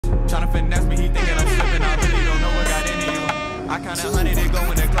Tryna finesse me, he thinking I'm slipping. I really don't know what got into you. I kinda hunted it, go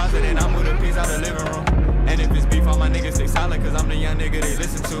in the closet, and I move the piece out the living room. And if it's beef, all my niggas stay solid, cause I'm the young nigga they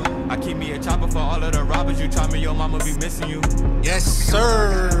listen to. I keep me a chopper for all of the robbers. You try me, your mama be missing you. Yes,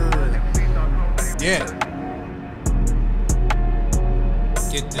 sir. Yeah.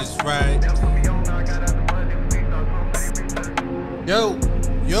 Get this right. Yo.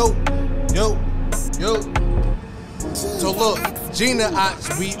 So look,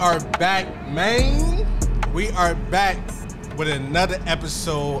 Genedaox, we are back, man. We are back with another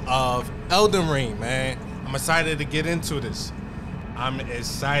episode of ERDTREE, man. I'm excited to get into this.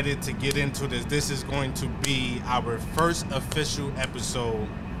 This is going to be our first official episode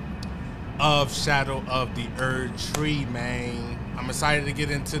of Shadow of the ERDTREE, man. I'm excited to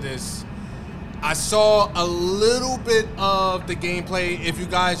get into this. I saw a little bit of the gameplay. If you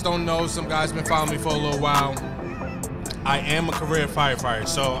guys don't know, some guys been following me for a little while. I am a career firefighter,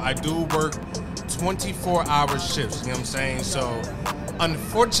 so I do work 24-hour shifts, you know what I'm saying? So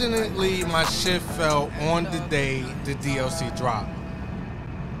unfortunately, my shift fell on the day the DLC dropped.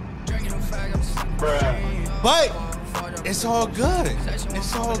 But it's all good.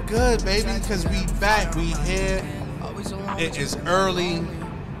 It's all good, baby, because we back, we here. It is early.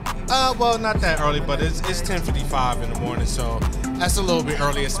 Well, not that early, but it's 10:55 in the morning, so that's a little bit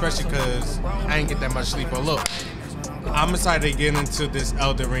early, especially because I ain't get that much sleep. But look, I'm excited to get into this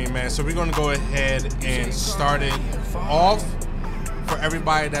ERDTREE, man. So we're gonna go ahead and start it off. For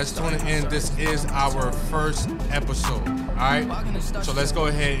everybody that's tuning in, this is our first episode. All right, so let's go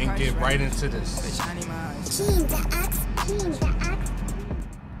ahead and get right into this.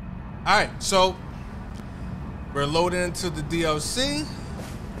 All right, so we're loading into the DLC.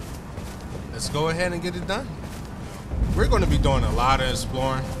 Let's go ahead and get it done. We're going to be doing a lot of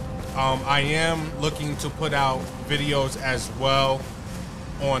exploring. I am looking to put out videos as well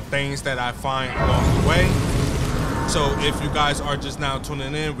on things that I find along the way. So if you guys are just now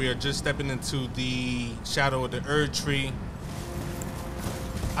tuning in, we are just stepping into the Shadow of the ERDTREE.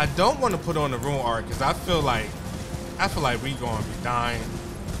 I don't want to put on the rune art because I feel like we gonna be dying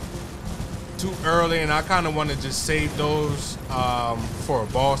too early, and I kind of want to just save those for a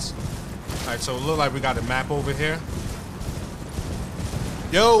boss. All right, so it looks like we got a map over here.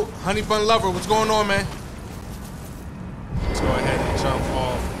 Yo, Honey Bun Lover, what's going on, man? Let's go ahead and jump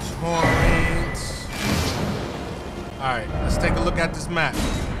off Torrent. All right, let's take a look at this map.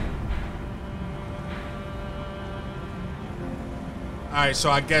 All right, so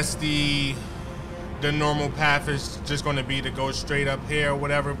I guess the normal path is just going to be to go straight up here or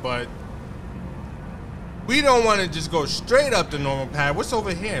whatever, but we don't want to just go straight up the normal path. What's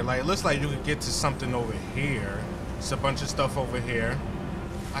over here? Like, it looks like you could get to something over here. It's a bunch of stuff over here.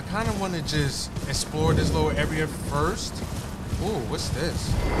 I kind of want to just explore this little area first. Ooh, what's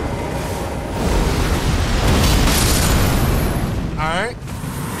this? All right.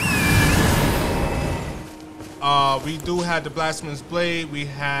 We do have the Blasphemous Blade. We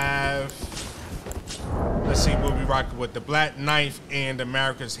have, let's see what we rocking with, the Black Knife and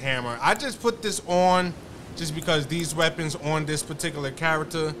America's Hammer. I just put this on just because these weapons on this particular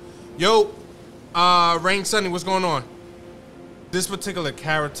character. Yo, Rain Sunny, what's going on? This particular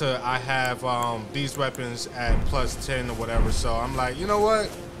character, I have these weapons at +10 or whatever. So I'm like, you know what?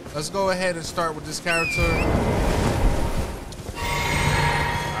 Let's go ahead and start with this character. All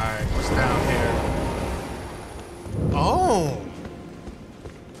right, what's down here? Oh,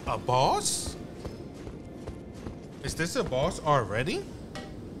 a boss? Is this a boss already?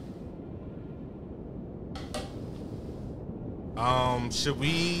 Should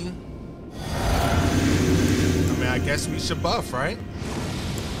we? I mean, I guess we should buff, right?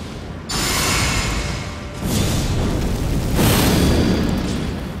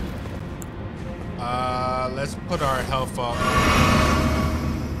 Let's put our health up.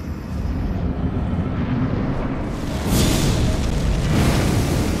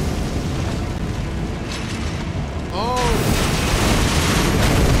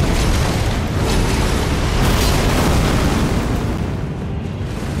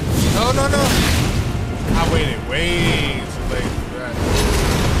 No. I waited way too late for that.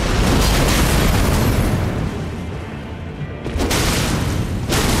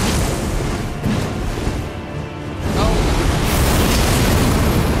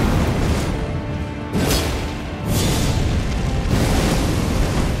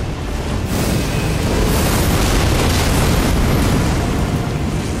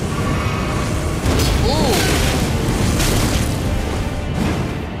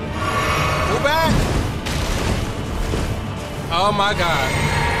 Oh my God.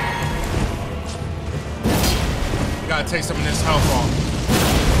 We gotta take some of this health off.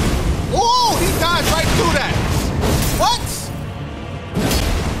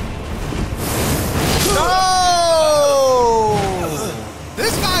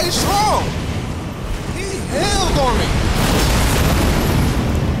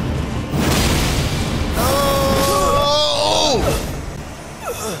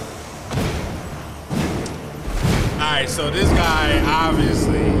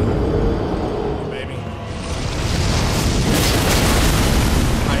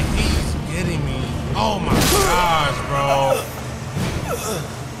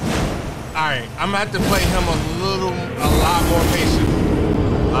 I'm gonna have to play him a lot more patient.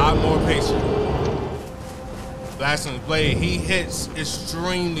 A lot more patient. Blasphemous Blade, he hits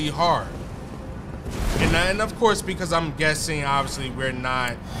extremely hard. And of course, because I'm guessing, obviously, we're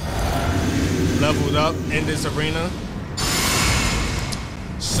not leveled up in this arena.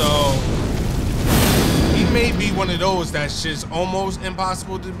 So, he may be one of those that's just almost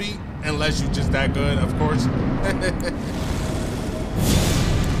impossible to beat, unless you're just that good, of course.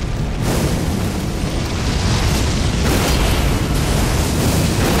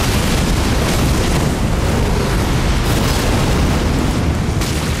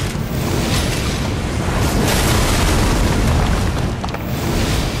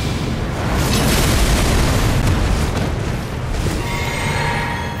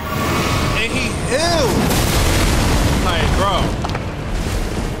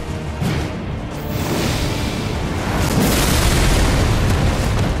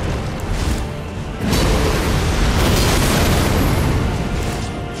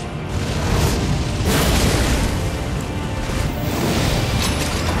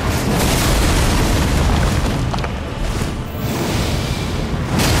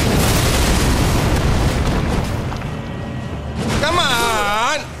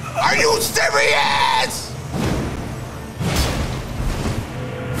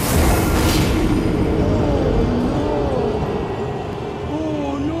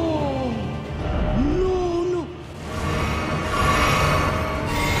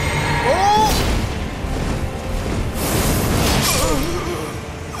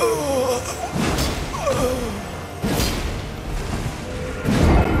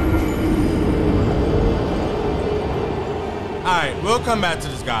 We'll come back to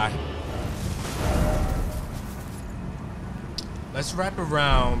this guy. Let's wrap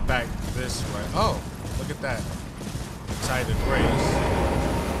around back this way. Oh, look at that. Side of grace.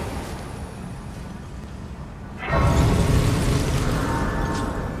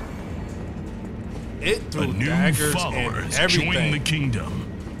 It threw daggers and everything. Join the kingdom.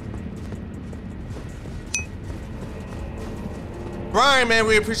 Brian, man,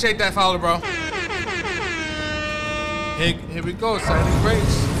 we appreciate that follow, bro. Here we go, Sight of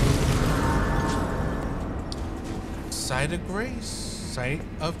Grace. Sight of Grace. Sight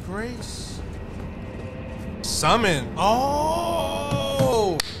of Grace. Summon.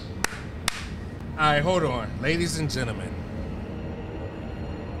 Oh! Alright, hold on. Ladies and gentlemen.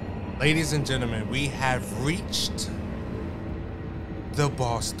 Ladies and gentlemen, we have reached the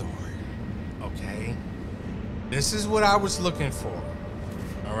boss door. Okay? This is what I was looking for.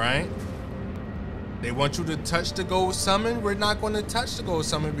 Alright? They want you to touch the gold summon. We're not going to touch the gold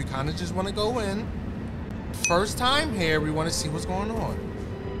summon. We kind of just want to go in. First time here, we want to see what's going on.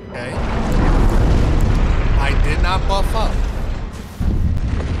 Okay? I did not buff up.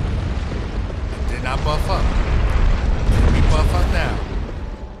 I did not buff up. Can we buff up now?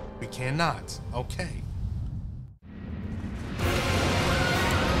 We cannot. Okay.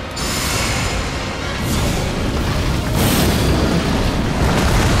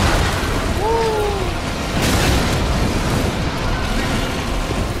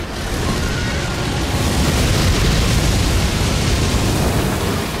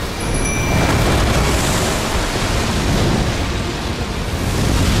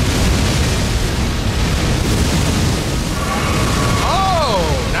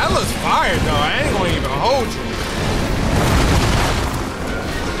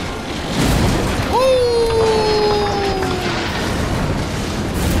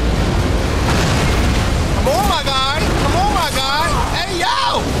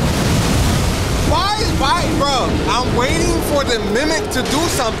 To do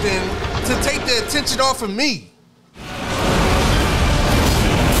something to take the attention off of me.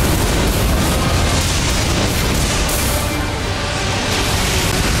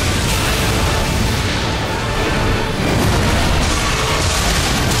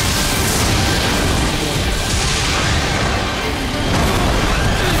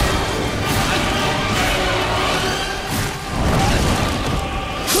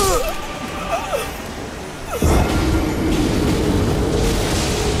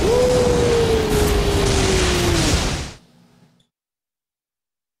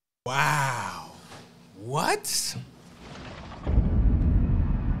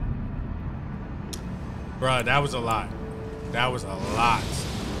 Bruh, that was a lot. That was a lot.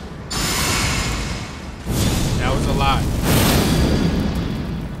 That was a lot.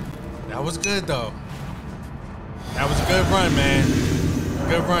 That was good, though. That was a good run, man.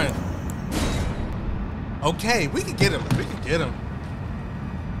 Good run. Okay, we can get him. We can get him.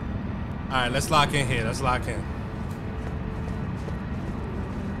 All right, let's lock in here. Let's lock in.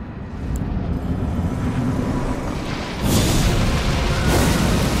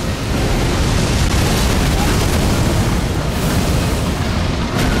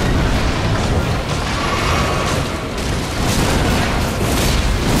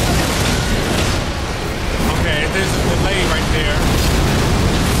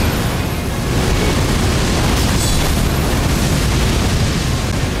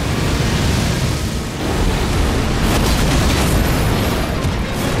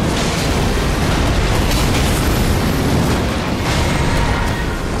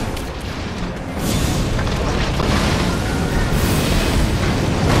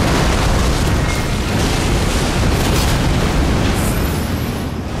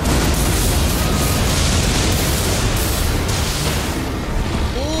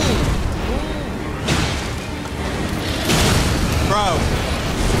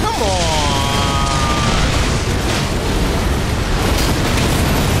 Come on.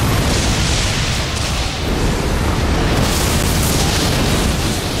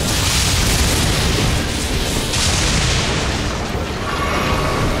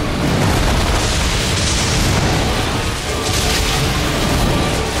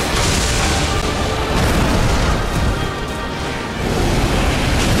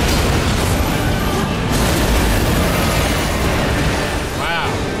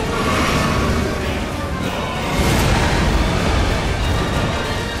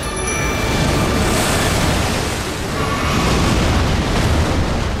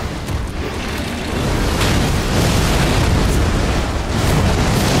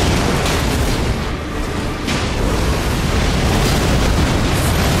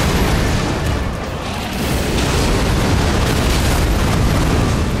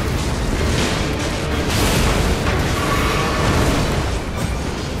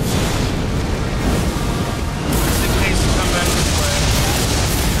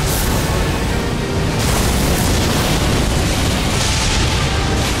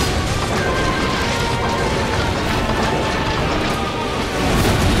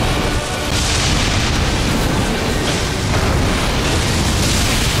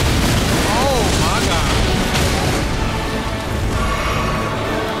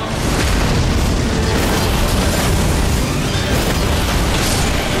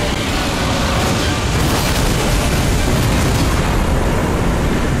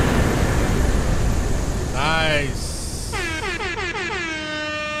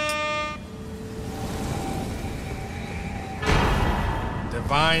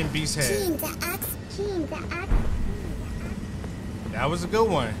 Beast head. That was a good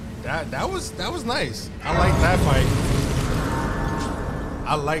one. That was nice. I like that fight.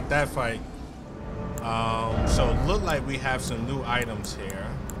 I like that fight. So it look like we have some new items here.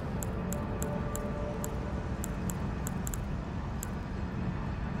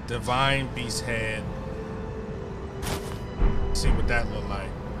 Divine Beast head. See what that look like.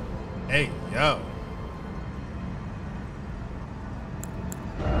 Hey, yo.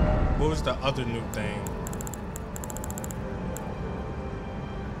 What was the other new thing?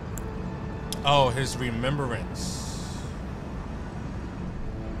 Oh, his remembrance.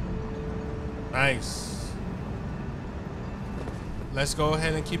 Nice. Let's go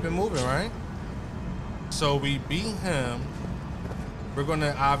ahead and keep it moving, right? So we beat him. We're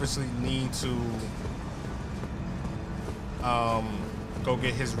gonna obviously need to go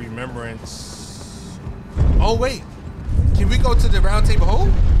get his remembrance. Oh wait, can we go to the round table hole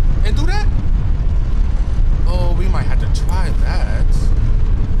and do that? Oh, we might have to try that.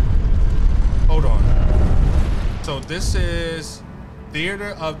 Hold on. So this is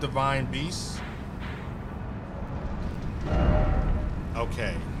Theater of Divine Beasts.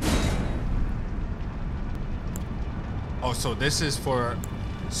 Okay. Oh, so this is for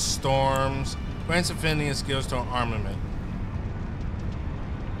storms. Grants affinity and skills to armament.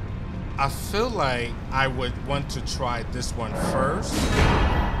 I feel like I would want to try this one first.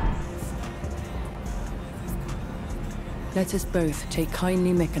 Let us both take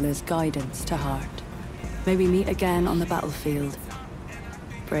kindly Miquella's guidance to heart. May we meet again on the battlefield.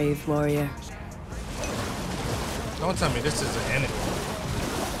 Brave warrior. Don't tell me this is an enemy.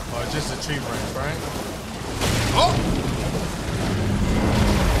 Or just a tree branch, right? Oh!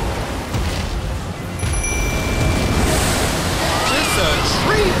 Just a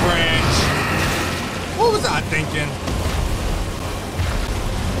tree branch? What was I thinking?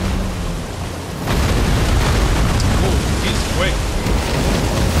 Oh, he's quick.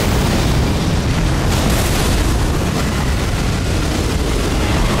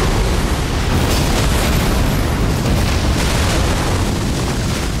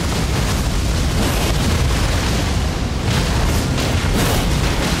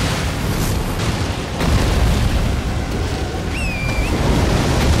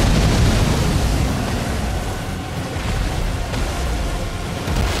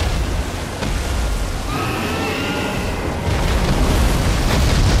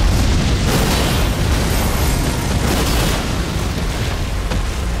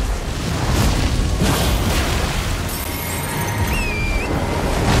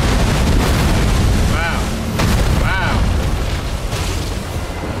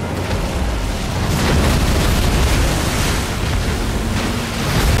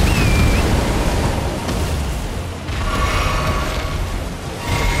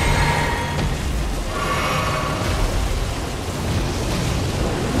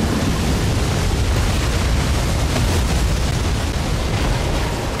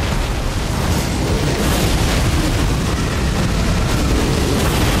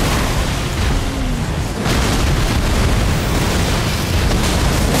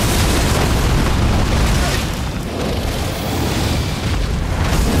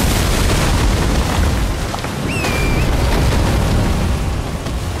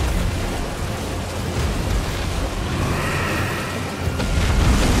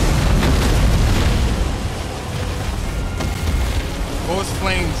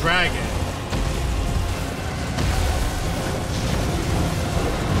 dragon.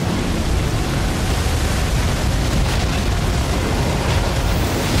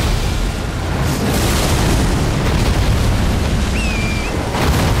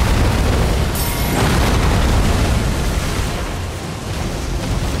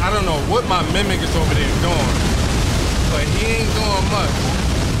 I don't know what my mimic is over there doing, but he ain't doing much.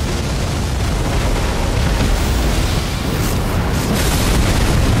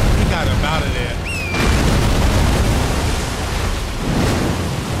 He got him out of there.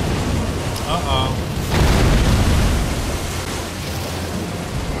 Uh-oh.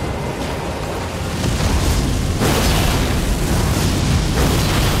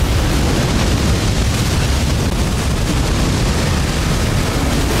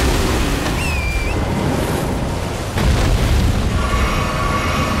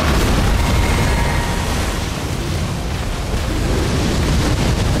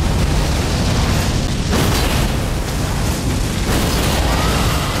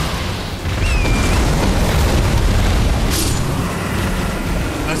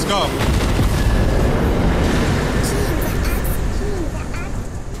 Let's go.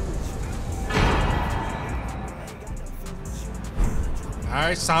 All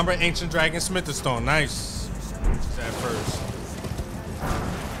right, Somber Ancient Dragon Smith Stone. Nice. That first.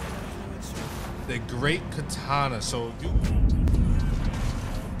 The Great Katana. So you.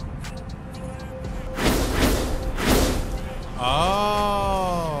 Oh.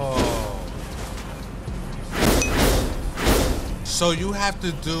 So you have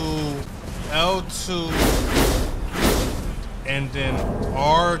to do L2 and then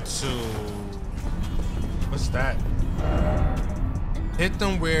R2. What's that? Hit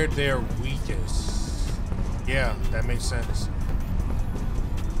them where they're weakest. Yeah, that makes sense.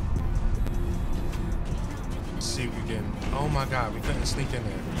 Let's see if we can. Oh my God, we couldn't sneak in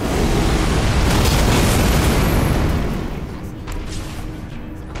there.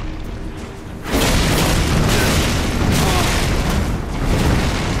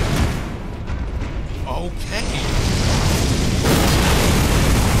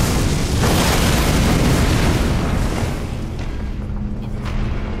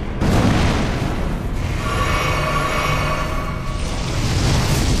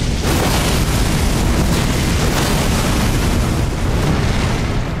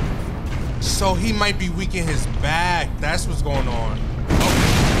 So he might be weak in his back. That's what's going on. Okay.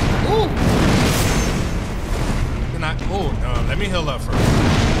 Ooh. Oh, no, let me heal up first.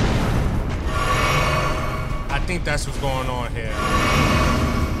 I think that's what's going on here.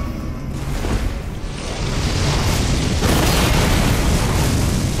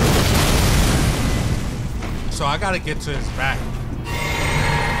 So I gotta get to his back.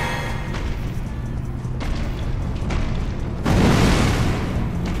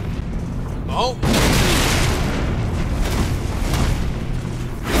 Oh.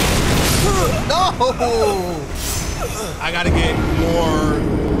 No! I gotta get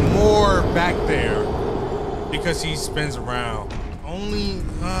more back there because he spins around. Only,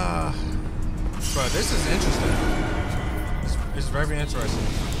 bro, this is interesting. It's very interesting.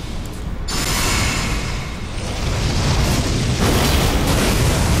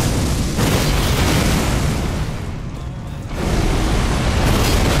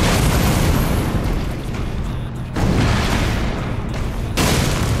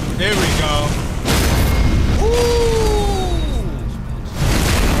 There we go. Ooh.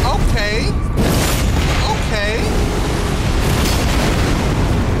 Okay. Okay.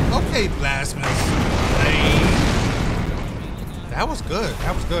 Okay, Blasphemous Blade. That was good.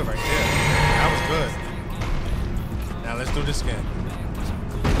 That was good right there. That was good. Now let's do this again.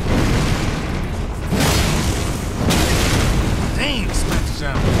 Dang, smack the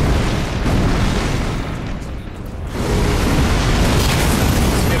jump.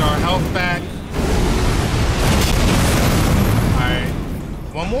 Our health back. Alright.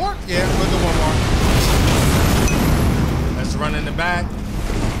 One more? Yeah, we'll do one more. Let's run in the back.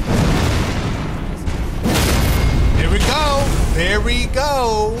 There we go. There we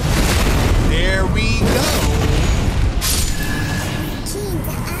go. There we go.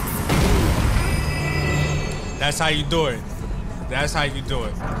 That's how you do it. That's how you do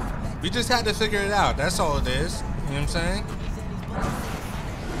it. We just had to figure it out. That's all it is. You know what I'm saying?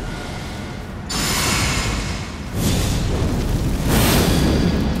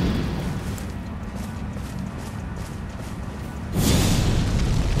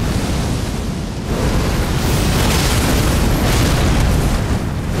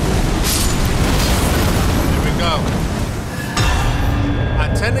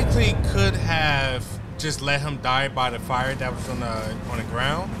 just let him die by the fire that was on the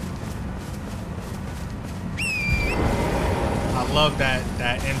ground. I love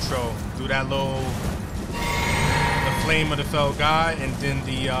that intro. Do that little the flame of the fell god, and then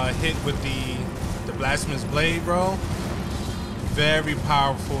the hit with the blasphemous blade, bro. Very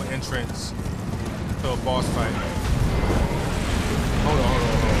powerful entrance to a boss fight. Hold on.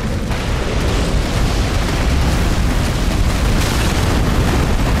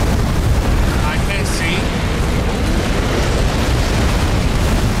 I can't see.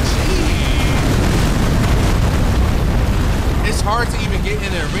 Jeez. It's hard to even get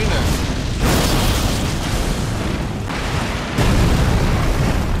in the arena.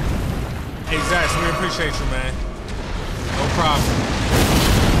 Hey, Zax, we appreciate you, man. No problem.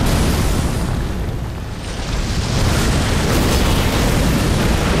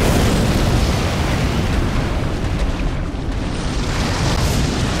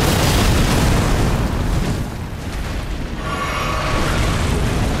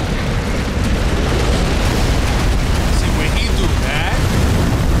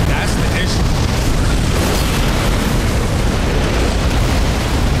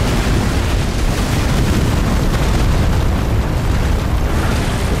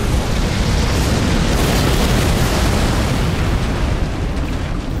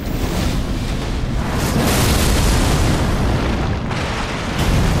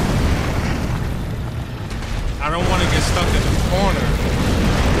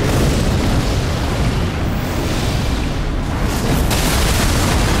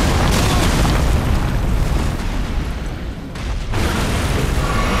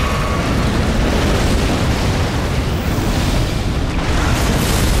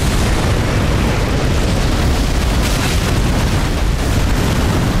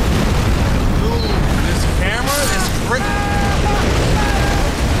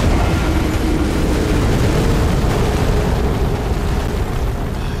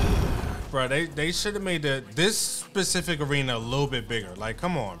 They should have made this specific arena a little bit bigger. Like,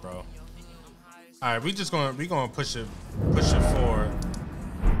 come on, bro. All right, we gonna push it forward.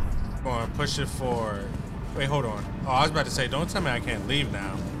 Going to push it forward. Wait, hold on. Oh, I was about to say, don't tell me I can't leave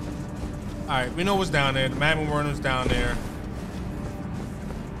now. All right, we know what's down there. The Magma Worm's down there.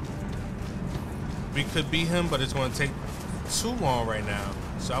 We could beat him, but it's going to take too long right now.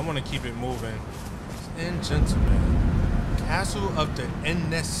 So I want to keep it moving. And gentlemen, Castle of the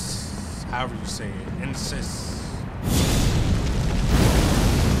Ennis. However you say it, insist.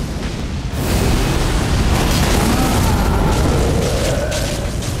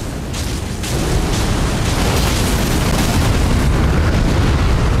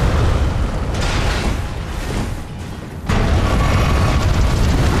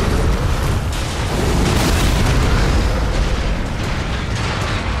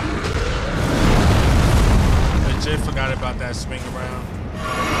 Legit forgot about that swing around.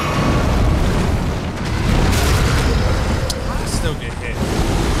 Still get hit.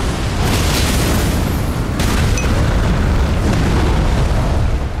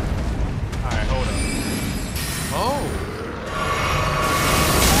 All right, hold up. Oh.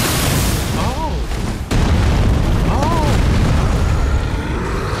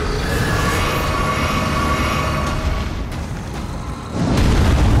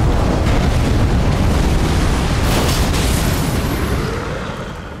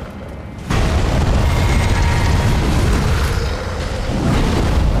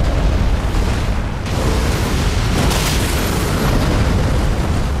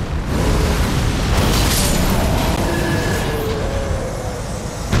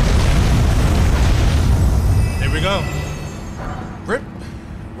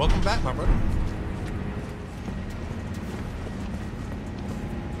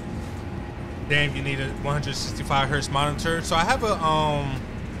 Damn, you need a 165 hertz monitor. So I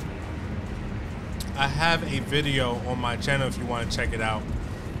have a video on my channel if you want to check it out.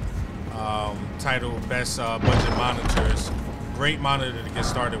 Titled Best Budget Monitors. Great monitor to get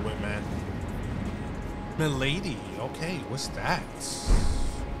started with, man. Milady, okay, what's that?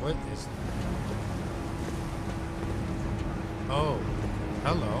 What is that? Oh,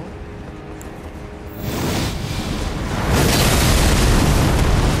 hello.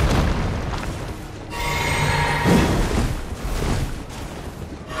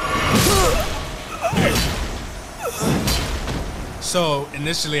 So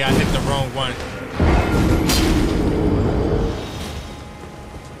initially I hit the wrong one.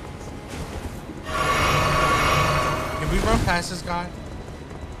 Can we run past this guy?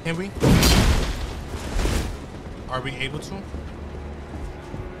 Can we? Are we able to?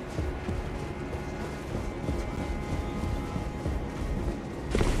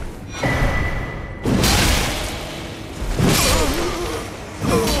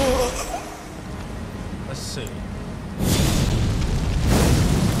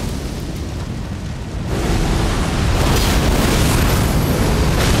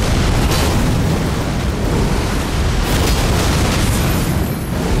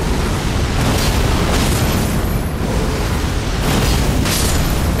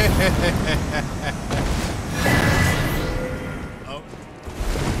 Oh.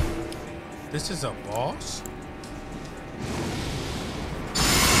 This is a boss?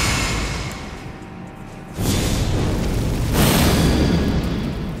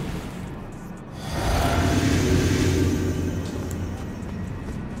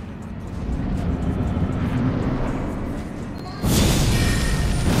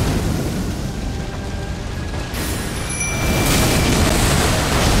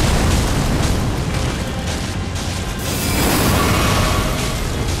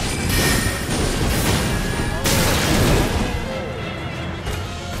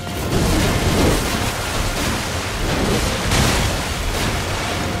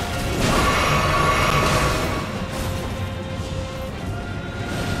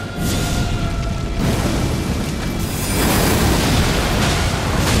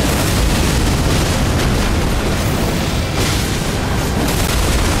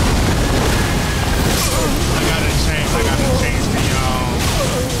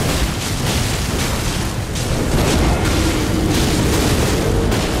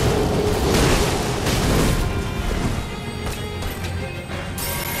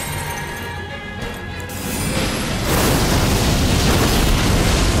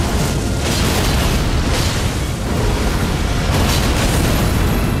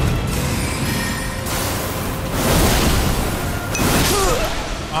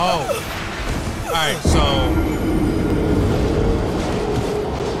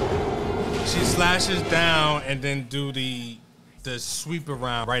 Slashes down and then do the sweep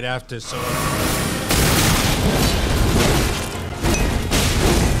around right after. So I'm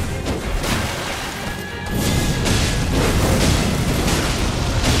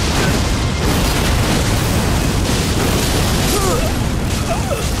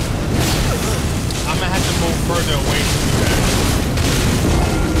gonna have to move further away to do that.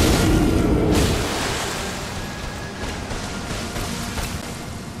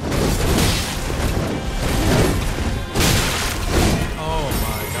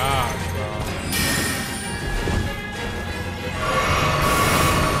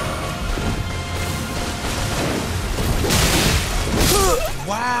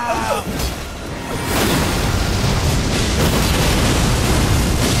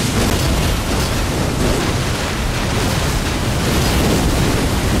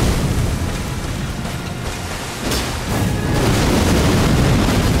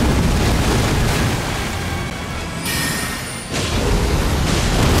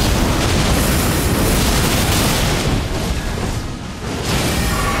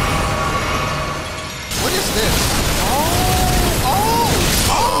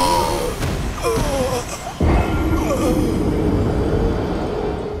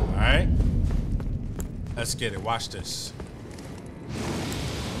 Let's get it. Watch this.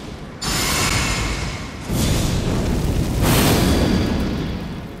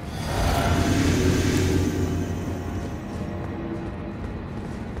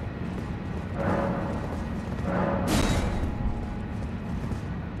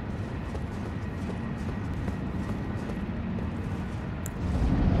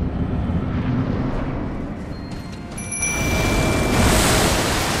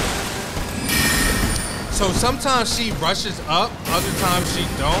 So sometimes she rushes up, other times she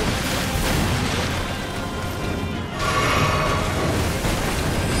don't.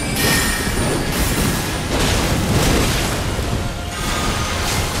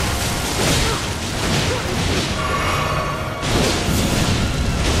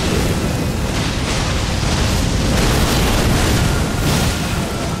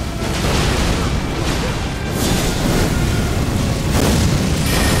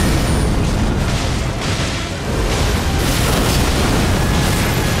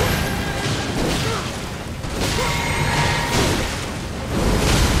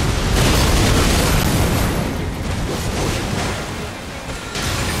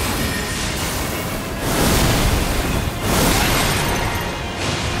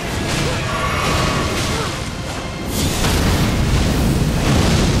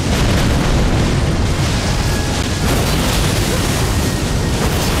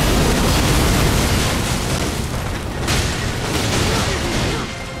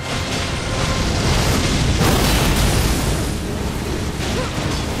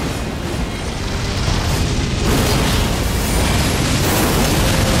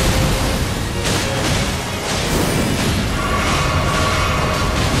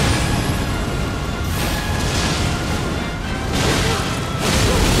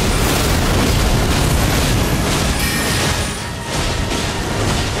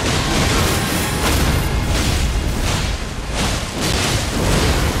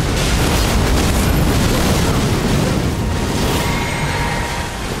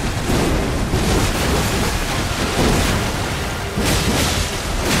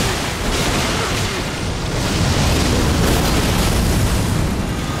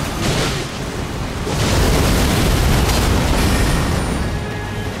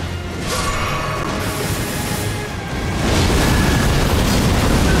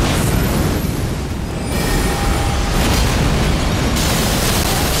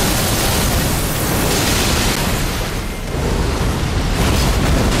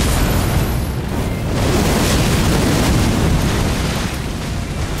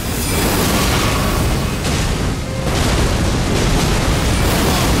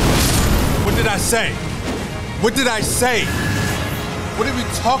 I say? What did I say? What are we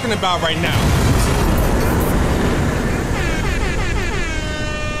talking about right now?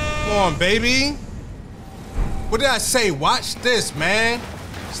 Come on, baby. What did I say? Watch this, man.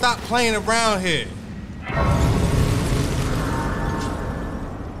 Stop playing around here.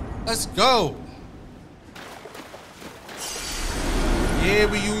 Let's go.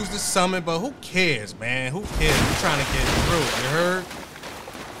 Yeah, we use the summon, but who cares, man? Who cares? We're trying to get through. You heard?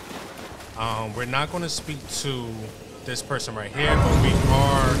 We're not going to speak to this person right here, but we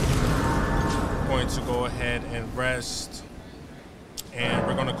are going to go ahead and rest, and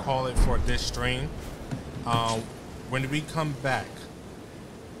we're going to call it for this stream. When we come back,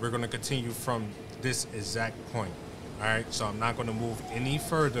 we're going to continue from this exact point. All right, so I'm not going to move any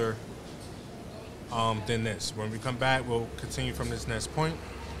further than this. When we come back, we'll continue from this next point.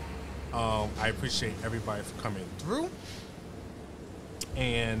 I appreciate everybody for coming through.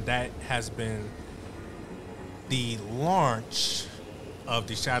 And that has been the launch of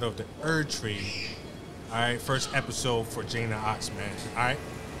the Shadow of the ERDTREE. All right, first episode for Genedaox, man. All right,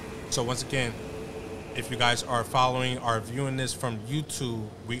 so once again, if you guys are following or viewing this from YouTube,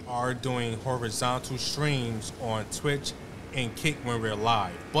 we are doing horizontal streams on Twitch and Kick when we're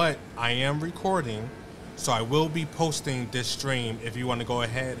live. But I am recording, so I will be posting this stream if you want to go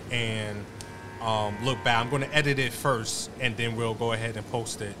ahead and look back. I'm going to edit it first, and then we'll go ahead and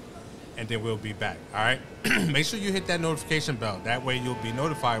post it, and then we'll be back. All right? Make sure you hit that notification bell. That way you'll be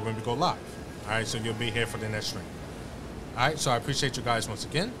notified when we go live. All right? So you'll be here for the next stream. All right? So I appreciate you guys once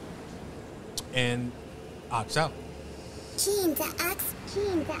again. And Ox out. Genedaox.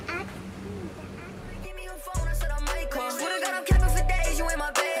 Give me your phone, I said I might call. Swear to God, I'm capping for days, you ain't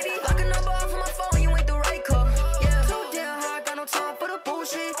my baby. Lock a number off of my phone, you ain't the right call. Yeah, too damn hard, got no time for the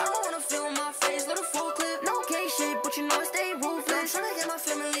bullshit. I don't wanna film my face, let a full clip. No gay shit, but you know I stay ruthless. Tryna get my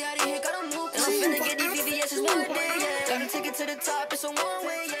family out of here, got a new plan. And I'm finna get these VVS's one day, yeah. Got a ticket to the top, it's a one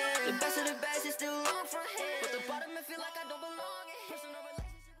way, yeah.